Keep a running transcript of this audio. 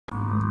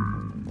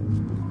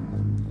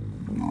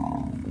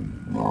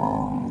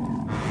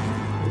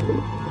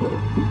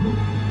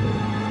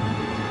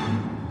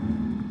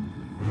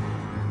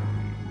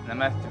They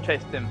must have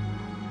chased him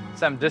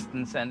some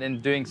distance, and in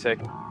doing so,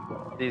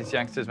 these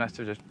youngsters must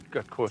have just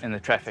got caught in the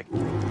traffic.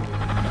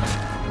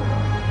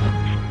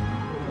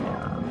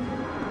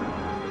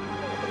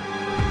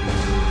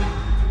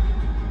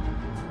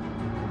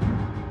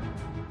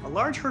 A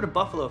large herd of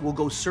buffalo will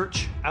go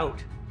search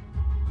out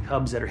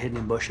cubs that are hidden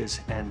in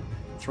bushes and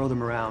throw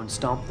them around,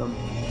 stomp them.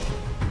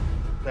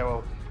 They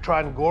will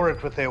try and gore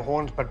it with their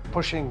horns, but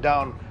pushing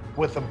down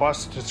with the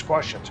bus to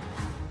squash it.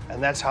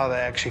 And that's how they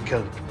actually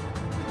killed it.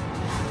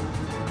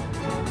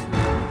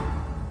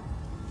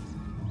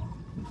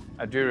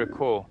 I do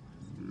recall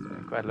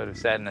quite a lot of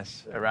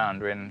sadness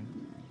around when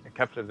a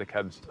couple of the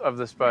cubs of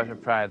the Sparta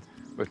Pride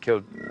were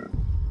killed.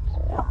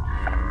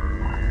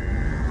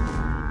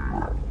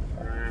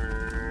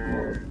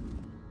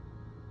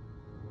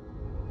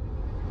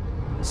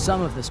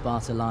 Some of the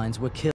Sparta lions were killed.